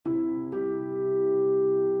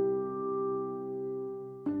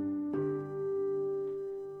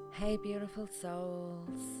Hey beautiful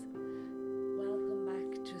souls, welcome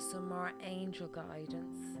back to some more angel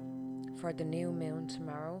guidance for the new moon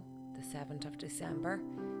tomorrow, the 7th of December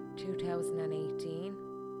 2018.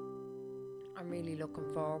 I'm really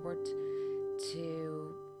looking forward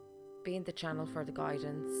to being the channel for the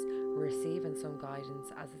guidance, receiving some guidance,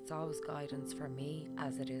 as it's always guidance for me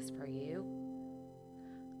as it is for you,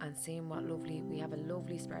 and seeing we have a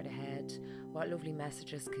lovely spread ahead, what lovely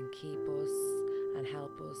messages can keep us and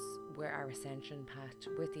help us with our ascension path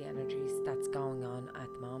with the energies that's going on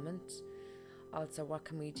at the moment. Also, what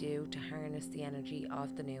can we do to harness the energy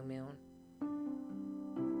of the new moon?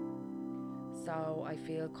 So I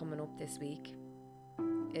feel coming up this week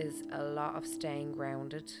is a lot of staying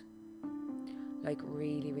grounded, like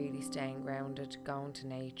really staying grounded, going to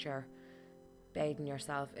nature, bathing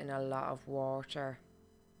yourself in a lot of water,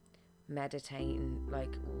 meditating,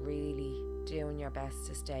 like really doing your best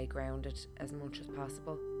to stay grounded as much as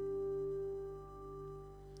possible.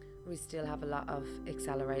 We still have a lot of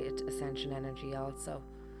accelerated ascension energy also,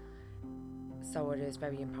 so it is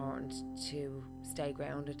very important to stay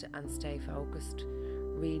grounded and stay focused,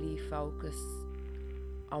 really focus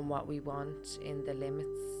on what we want in the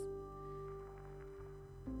limits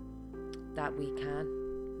that we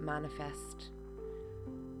can manifest,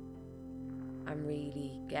 and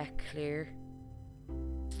really get clear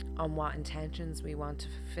on what intentions we want to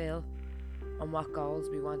fulfill, on what goals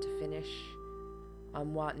we want to finish,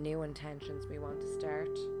 on what new intentions we want to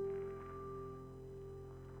start.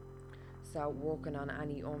 So working on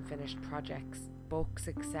any unfinished projects, books,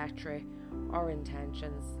 etc., or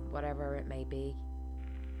intentions, whatever it may be.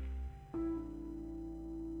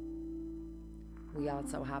 We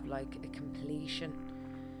also have like a completion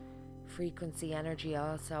frequency energy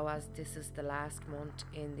also, as this is the last month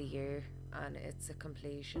in the year and it's a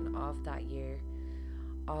completion of that year.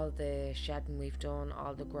 All the shedding we've done,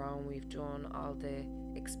 all the growing we've done, all the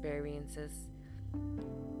experiences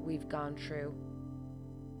we've gone through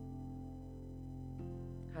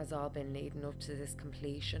has all been leading up to this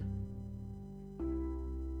completion.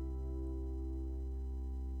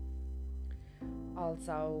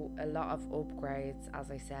 Also a lot of upgrades,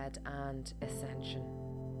 as I said, and ascension,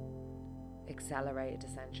 accelerated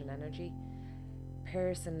ascension energy,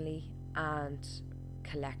 personally and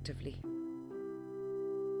collectively.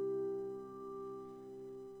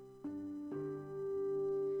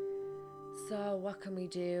 So what can we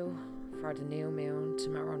do for the new moon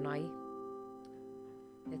tomorrow night?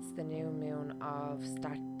 It's the new moon of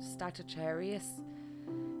Sagittarius.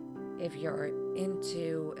 If you're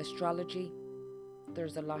into astrology,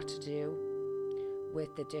 there's a lot to do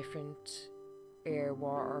with the different air,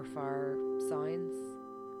 water, fire signs.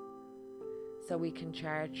 So we can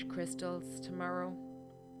charge crystals tomorrow,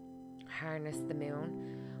 harness the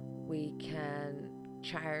moon. We can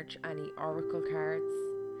charge any oracle cards.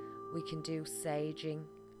 We can do saging,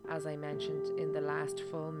 as I mentioned in the last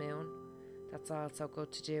full moon. That's also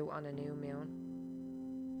good to do on a new moon.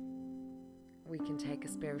 We can take a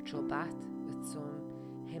spiritual bath with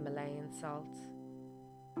some Himalayan salt.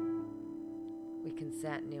 We can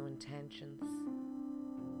set new intentions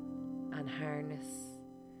and harness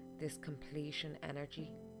this completion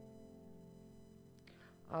energy.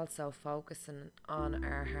 Also focusing on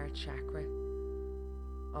our heart chakra,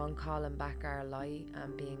 on calling back our light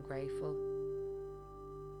and being grateful,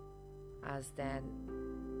 as then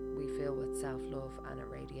we feel with self-love and it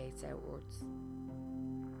radiates outwards.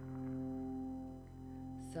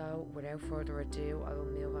 So without further ado, I will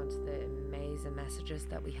move on to the amazing messages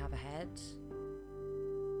that we have ahead.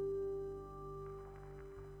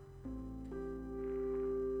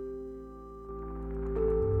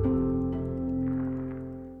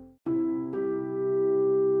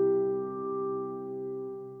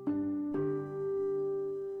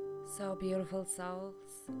 So beautiful souls,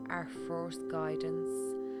 our first guidance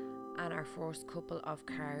and our first couple of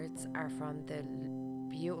cards are from the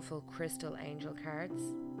beautiful crystal angel cards.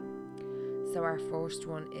 So our first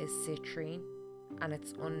one is citrine, and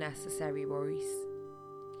it's unnecessary worries.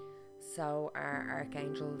 So our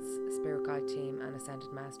archangels, spirit guide team and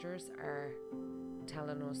ascended masters are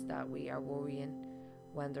telling us that we are worrying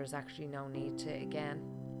when there's actually no need to. Again,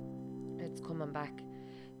 it's coming back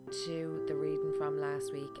to the reading from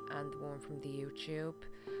last week and the one from the YouTube.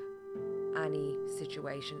 Any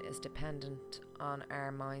situation is dependent on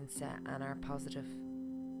our mindset and our positive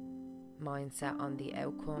mindset on the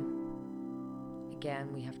outcome.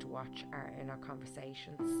 Again, we have to watch our inner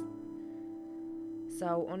conversations.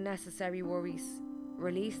 So unnecessary worries.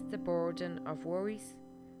 Release the burden of worries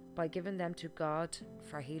by giving them to God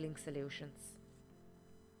for healing solutions.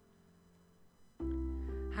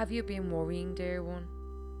 Have you been worrying, dear one?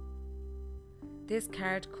 This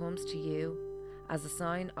card comes to you as a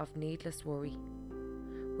sign of needless worry,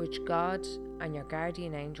 which God and your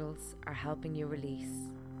guardian angels are helping you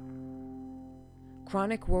release.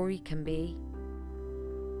 Chronic worry can be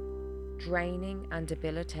draining and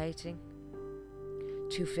debilitating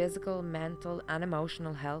to physical, mental, and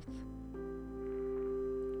emotional health.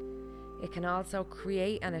 It can also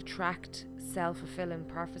create and attract self-fulfilling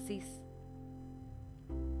prophecies,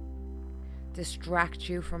 distract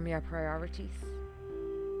you from your priorities,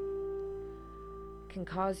 can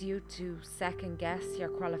cause you to second guess your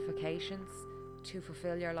qualifications to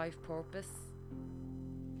fulfill your life purpose.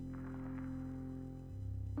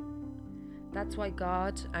 That's why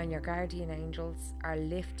God and your guardian angels are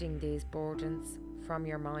lifting these burdens from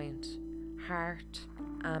your mind, heart,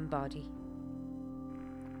 and body.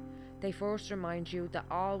 They first remind you that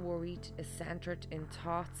all worry is centered in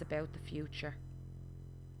thoughts about the future.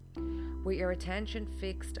 With your attention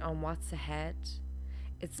fixed on what's ahead,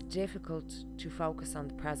 it's difficult to focus on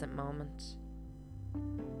the present moment.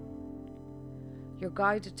 You're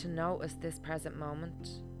guided to notice this present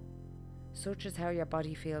moment, such as how your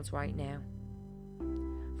body feels right now.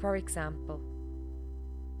 For example,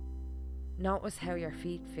 notice how your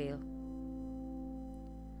feet feel.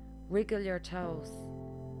 Wriggle your toes.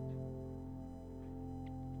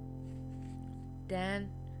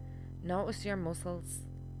 Then, notice your muscles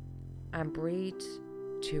and breathe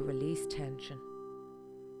to release tension.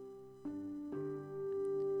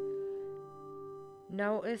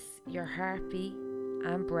 Notice your heartbeat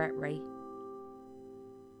and breath rate,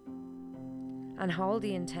 and hold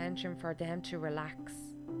the intention for them to relax.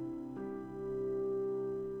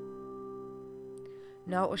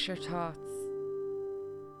 Notice your thoughts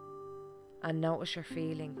and notice your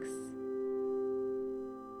feelings.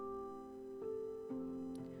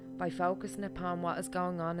 By focusing upon what is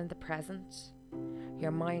going on in the present,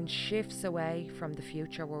 your mind shifts away from the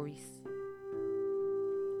future worries.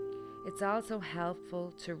 It's also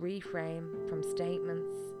helpful to reframe from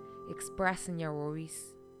statements expressing your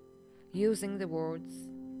worries, using the words,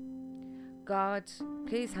 "God,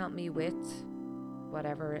 please help me with,"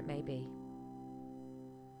 whatever it may be.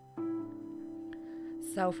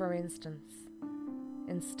 So for instance,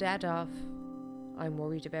 instead of, "I'm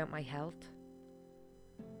worried about my health,"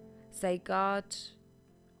 say, "God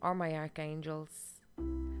or my archangels,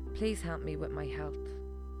 please help me with my health."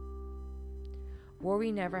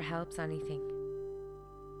 Worry never helps anything,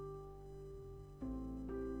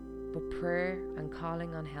 but prayer and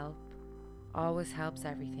calling on help always helps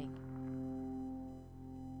everything.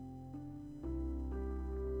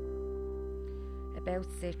 About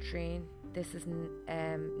citrine, this is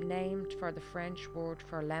named for the French word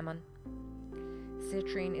for lemon.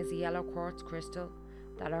 Citrine is a yellow quartz crystal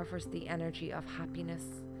that offers the energy of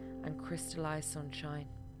happiness and crystallized sunshine.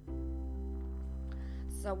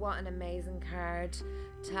 So what an amazing card,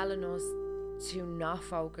 telling us to not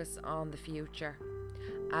focus on the future,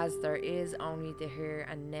 as there is only the here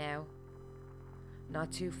and now.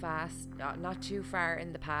 Not too fast, not too far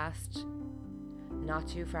in the past, not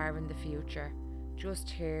too far in the future.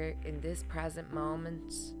 Just here in this present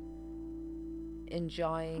moment,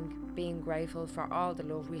 enjoying, being grateful for all the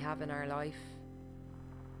love we have in our life.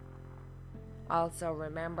 Also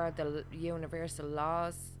remember the universal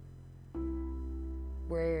laws,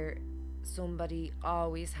 where somebody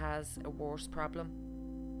always has a worse problem.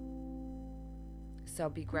 So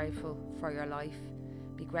be grateful for your life,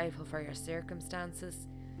 be grateful for your circumstances,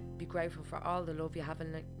 be grateful for all the love you have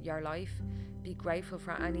in your life, be grateful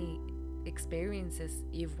for any experiences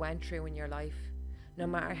you've went through in your life, no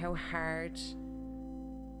matter how hard,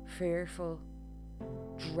 fearful,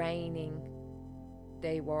 draining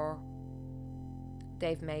they were.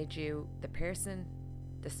 They've made you the person,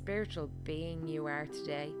 the spiritual being you are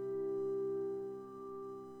today.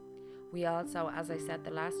 We also, as I said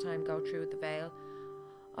the last time, go through the veil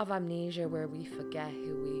of amnesia where we forget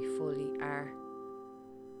who we fully are.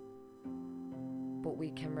 But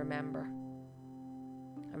we can remember.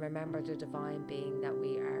 And remember the divine being that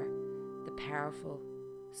we are, the powerful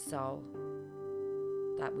soul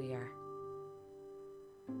that we are.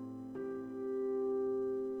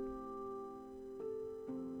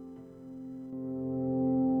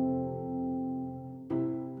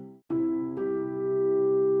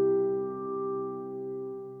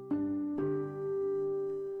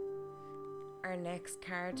 Our next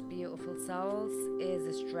card, Beautiful Souls, is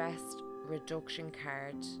a stress reduction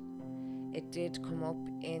card. It did come up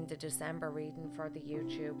in the December reading for the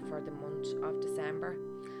YouTube for the month of December,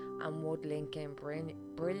 and would link in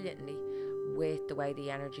brilliantly with the way the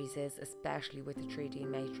energies is, especially with the 3D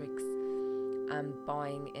matrix and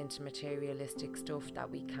buying into materialistic stuff that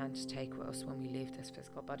we can't take with us when we leave this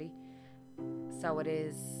physical body. So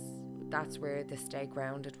that's where the stay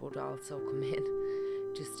grounded would also come in.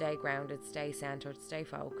 To stay grounded, stay centered, stay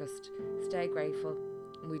focused, stay grateful.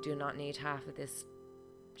 We do not need half of this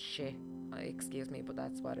shit. Excuse me, but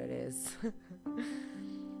that's what it is.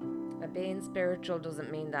 Being spiritual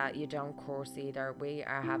doesn't mean that you don't course either.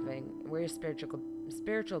 We're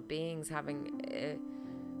spiritual beings having a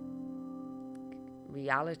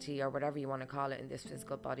reality, or whatever you want to call it, in this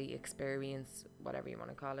physical body experience, whatever you want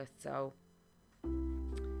to call it. So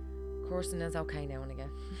coursing is okay now and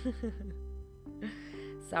again.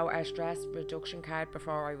 So our stress reduction card,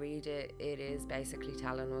 before I read it, it is basically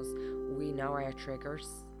telling us we know our triggers.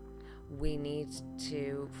 We need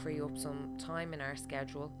to free up some time in our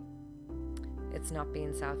schedule. It's not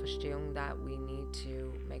being selfish doing that. We need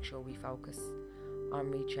to make sure we focus on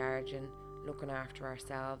recharging, looking after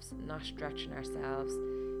ourselves, not stretching ourselves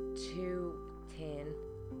too thin,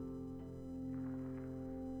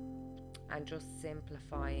 and just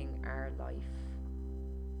simplifying our life.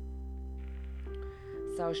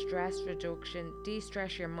 So stress reduction,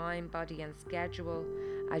 de-stress your mind, body and schedule,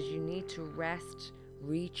 as you need to rest,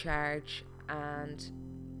 recharge and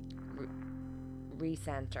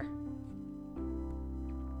recenter.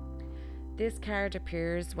 This card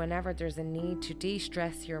appears whenever there's a need to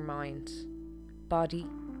de-stress your mind, body,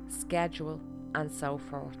 schedule and so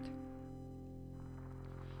forth.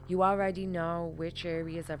 You already know which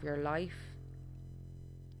areas of your life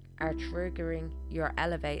are triggering your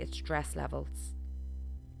elevated stress levels.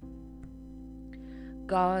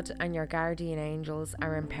 God and your guardian angels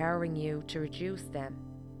are empowering you to reduce them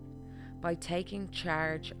by taking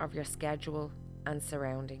charge of your schedule and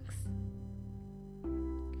surroundings.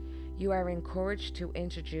 You are encouraged to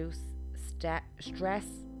introduce stress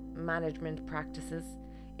management practices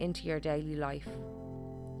into your daily life,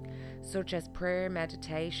 such as prayer,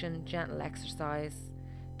 meditation, gentle exercise,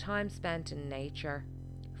 time spent in nature,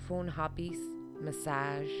 fun hobbies,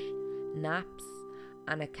 massage, naps,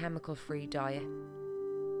 and a chemical-free diet.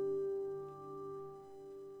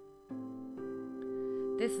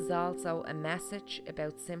 This is also a message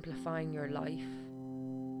about simplifying your life.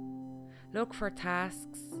 Look for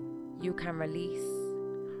tasks you can release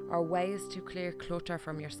or ways to clear clutter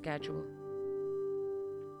from your schedule.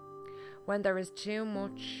 When there is too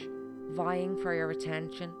much vying for your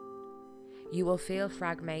attention, you will feel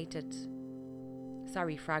fragmented.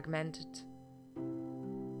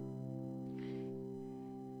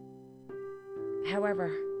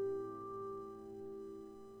 However,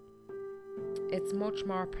 it's much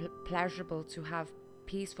more pleasurable to have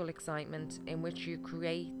peaceful excitement in which you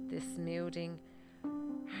create this smoothing,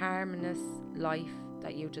 harmonious life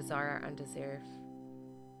that you desire and deserve.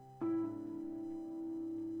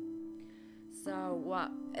 So what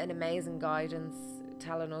an amazing guidance,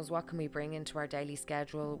 telling us what can we bring into our daily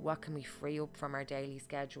schedule, what can we free up from our daily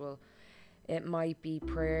schedule. It might be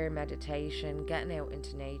prayer, meditation, getting out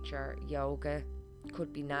into nature, yoga,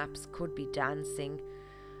 could be naps, could be dancing,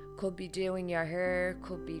 could be doing your hair,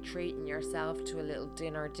 could be treating yourself to a little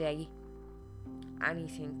dinner date.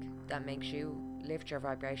 Anything that makes you lift your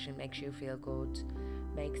vibration, makes you feel good,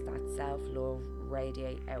 makes that self-love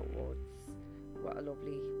radiate outwards. What a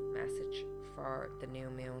lovely message for the new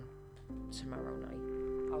moon tomorrow night.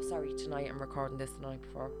 Oh, sorry, tonight. I'm recording this the night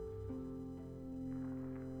before.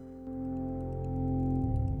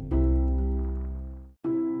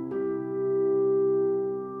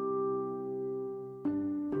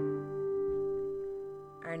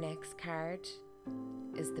 Our next card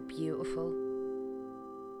is the beautiful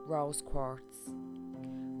rose quartz,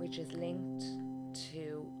 which is linked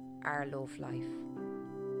to our love life.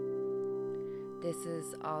 This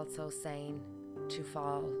is also saying to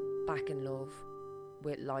fall back in love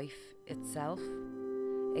with life itself,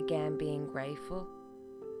 again being grateful.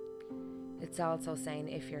 It's also saying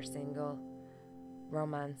if you're single,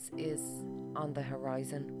 romance is on the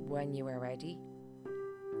horizon when you are ready.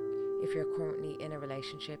 If you're currently in a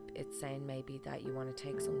relationship, it's saying maybe that you want to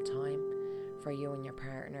take some time for you and your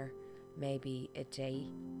partner, maybe a day,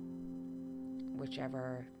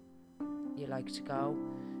 whichever you like to go,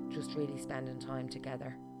 just really spending time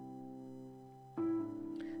together.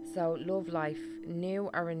 So love life, new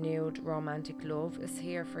or renewed romantic love is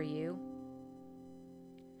here for you.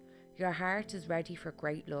 Your heart is ready for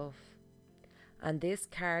great love, and this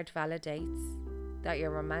card validates that your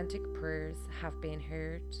romantic prayers have been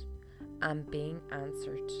heard and being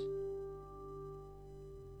answered.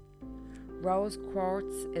 Rose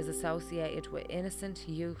quartz is associated with innocent,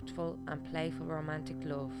 youthful and playful romantic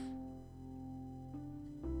love.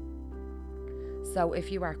 So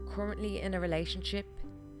if you are currently in a relationship,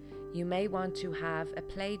 you may want to have a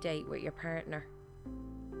play date with your partner.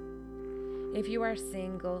 If you are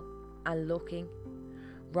single and looking,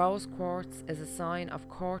 rose quartz is a sign of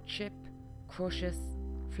courtship, crushes,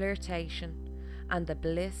 flirtation, and the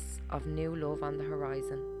bliss of new love on the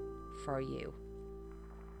horizon for you.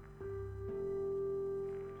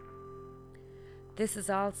 This is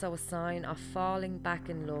also a sign of falling back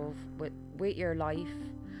in love with your life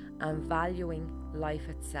and valuing life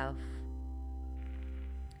itself.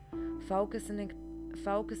 Focusing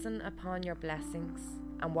upon your blessings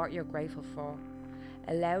and what you're grateful for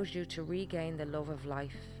allows you to regain the love of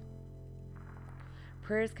life.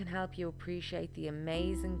 Prayers can help you appreciate the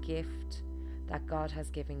amazing gift that God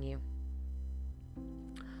has given you.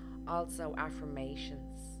 Also,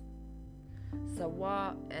 affirmations. So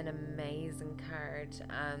what an amazing card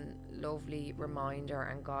and lovely reminder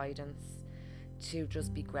and guidance to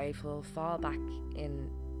just be grateful, fall back in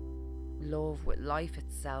love with life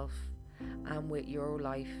itself and with your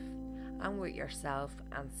life and with yourself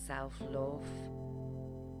and self-love.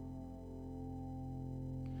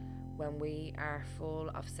 When we are full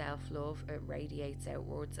of self-love, it radiates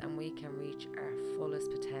outwards and we can reach our fullest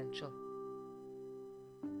potential.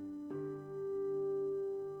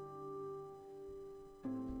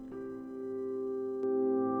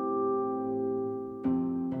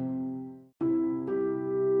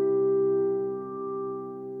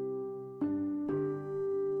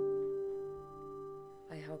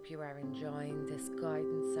 I hope you are enjoying this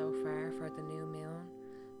guidance so far for the new moon,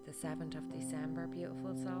 the 7th of December,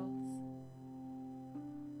 beautiful souls.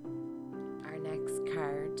 Our next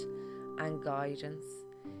card and guidance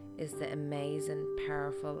is the amazing,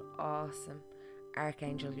 powerful, awesome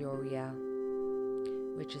Archangel Uriel,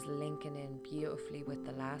 which is linking in beautifully with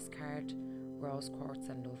the last card, Rose Quartz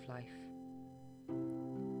and Love Life.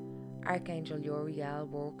 Archangel Uriel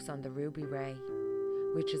works on the ruby ray,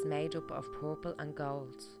 which is made up of purple and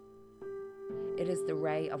gold. It is the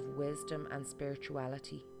ray of wisdom and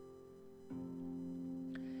spirituality.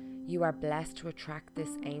 You are blessed to attract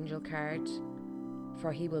this angel card,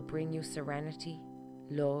 for he will bring you serenity,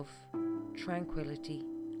 love, tranquility,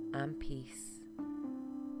 and peace.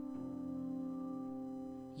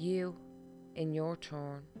 You, in your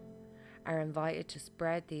turn, are invited to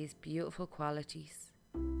spread these beautiful qualities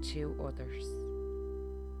to others.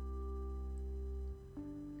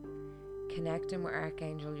 Connecting with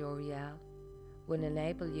Archangel Uriel will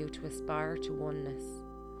enable you to aspire to oneness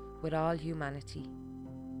with all humanity.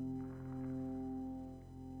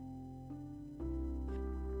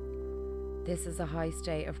 This is a high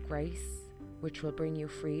state of grace which will bring you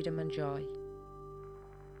freedom and joy.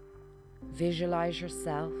 Visualize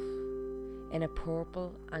yourself in a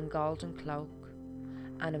purple and golden cloak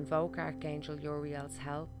and invoke Archangel Uriel's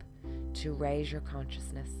help to raise your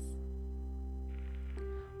consciousness.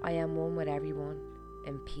 I am one with everyone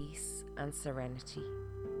in peace and serenity.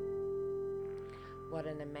 What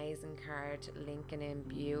an amazing card, linking in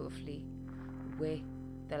beautifully with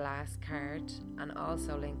the last card and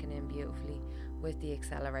also linking in beautifully with the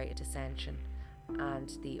accelerated ascension and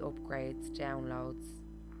the upgrades, downloads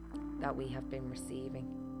that we have been receiving,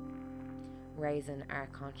 raising our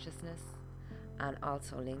consciousness and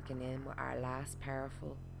also linking in with our last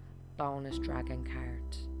powerful bonus dragon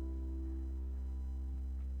card.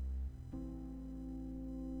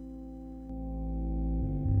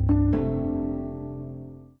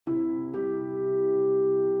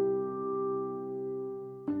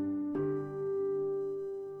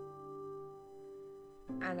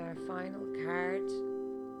 And our final card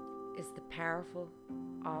is the powerful,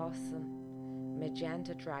 awesome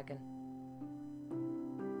magenta dragon.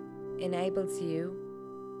 Enables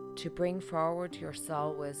you to bring forward your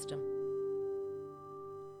soul wisdom.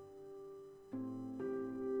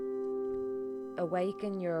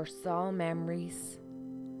 Awaken your soul memories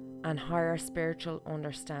and higher spiritual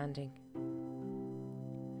understanding.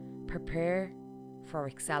 Prepare for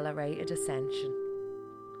accelerated ascension.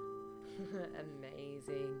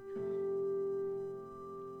 Amazing.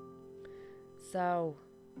 So,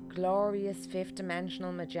 glorious fifth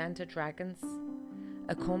dimensional magenta dragons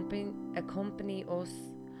accompany us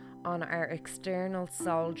on our external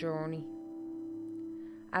soul journey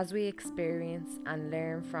as we experience and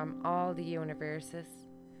learn from all the universes,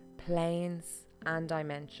 planes, and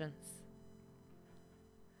dimensions.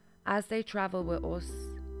 As they travel with us,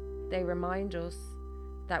 they remind us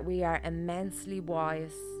that we are immensely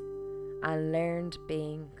wise and learned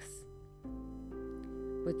beings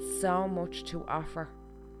with so much to offer.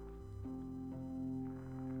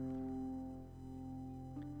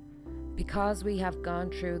 Because we have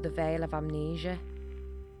gone through the veil of amnesia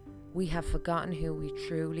We have forgotten who we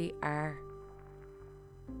truly are.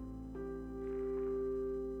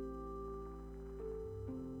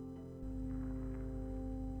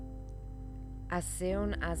 As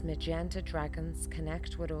soon as magenta dragons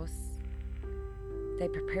connect with us, they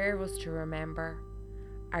prepare us to remember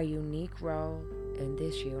our unique role in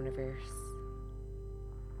this universe.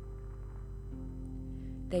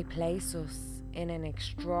 They place us in an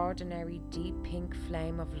extraordinary deep pink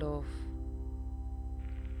flame of love,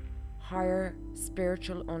 higher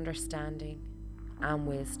spiritual understanding and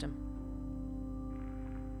wisdom.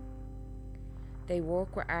 They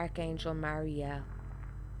work with Archangel Mariel,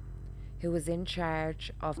 who is in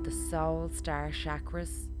charge of the soul star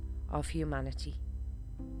chakras of humanity.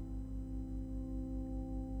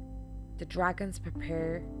 The dragons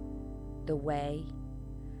prepare the way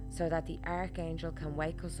so that the Archangel can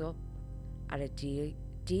wake us up at a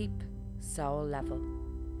deep soul level.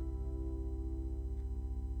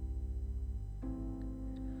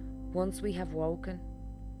 Once we have woken,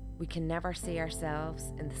 we can never see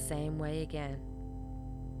ourselves in the same way again.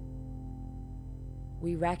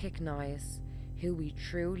 We recognize who we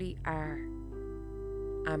truly are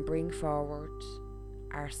and bring forward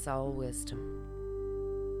our soul wisdom.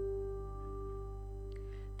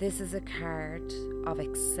 This is a card of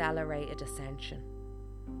accelerated ascension.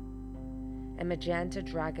 A magenta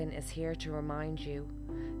dragon is here to remind you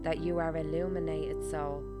that you are an illuminated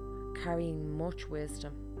soul carrying much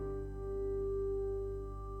wisdom.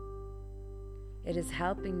 It is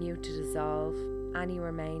helping you to dissolve any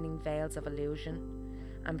remaining veils of illusion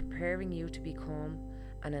and preparing you to become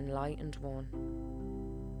an enlightened one.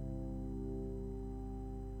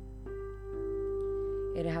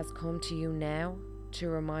 It has come to you now to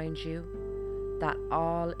remind you that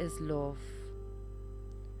all is love,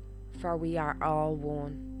 for we are all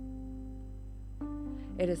one.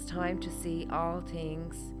 It is time to see all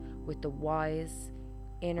things with the wise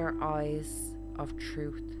inner eyes of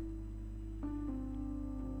truth.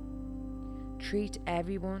 Treat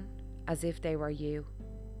everyone as if they were you.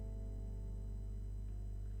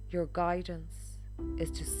 Your guidance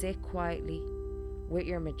is to sit quietly with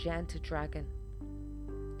your magenta dragon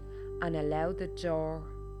and allow the door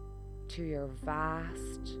to your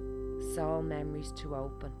vast soul memories to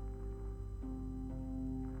open.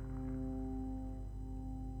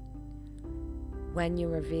 When you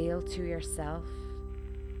reveal to yourself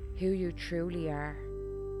who you truly are,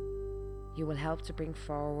 you will help to bring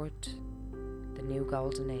forward the new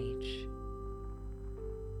golden age.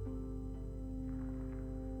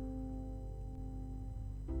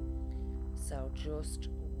 So just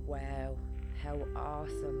wow, how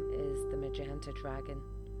awesome is the magenta dragon,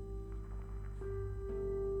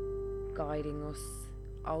 guiding us,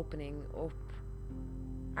 opening up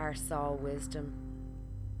our soul wisdom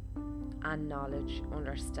and knowledge,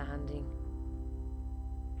 understanding,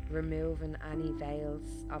 removing any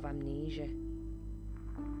veils of amnesia,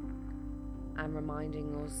 and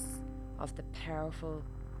reminding us of the powerful,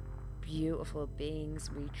 beautiful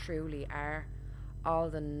beings we truly are, all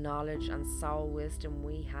the knowledge and soul wisdom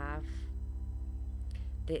we have,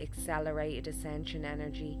 the accelerated ascension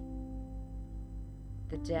energy,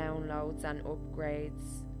 the downloads and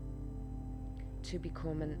upgrades to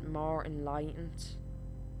becoming more enlightened,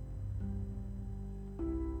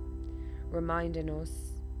 reminding us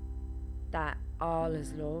that all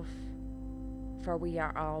is love, for we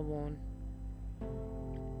are all one,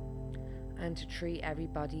 and to treat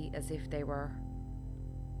everybody as if they were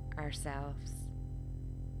ourselves.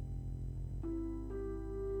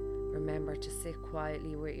 Remember to sit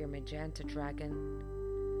quietly with your magenta dragon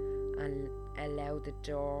and allow the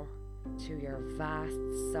door to your vast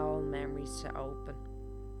soul memories to open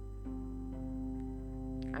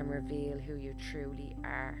and reveal who you truly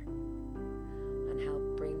are, and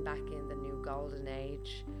help bring back in the new golden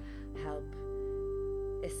age, help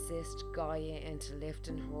assist Gaia into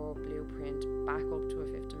lifting her blueprint back up to a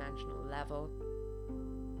fifth dimensional level,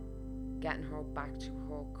 getting her back to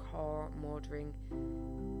her core mothering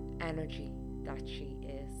energy that she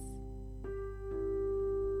is.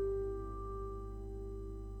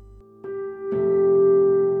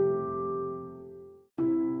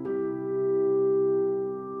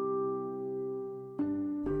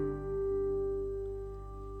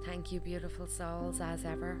 Thank you, beautiful souls, as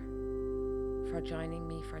ever, for joining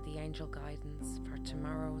me for the angel guidance for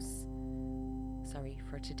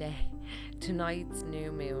tonight's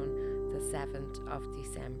new moon, the 7th of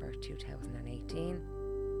December 2018.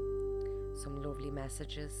 Some lovely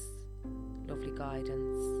messages, lovely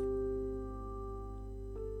guidance.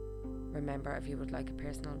 Remember, if you would like a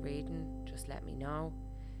personal reading, just let me know.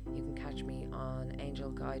 You can catch me on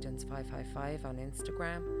Angel Guidance 555 on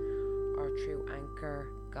Instagram, or through Anchor,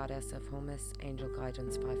 Goddess of Hummus, Angel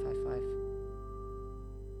Guidance 555.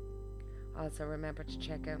 Also remember to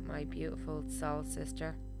check out my beautiful soul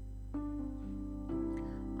sister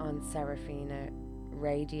on Seraphina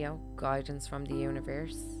Radio, Guidance from the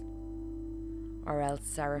Universe, or else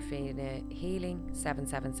Seraphina Healing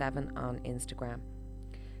 777 on Instagram.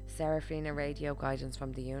 Seraphina Radio, Guidance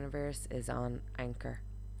from the Universe is on Anchor.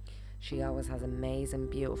 She always has amazing,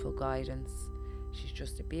 beautiful guidance. She's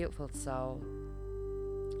just a beautiful soul,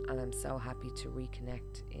 and I'm so happy to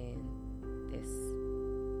reconnect in this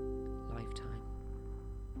lifetime.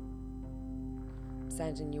 I'm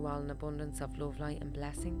sending you all an abundance of love, light and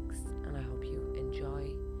blessings, and I hope you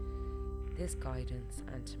enjoy this guidance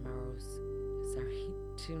and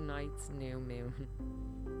tonight's new moon.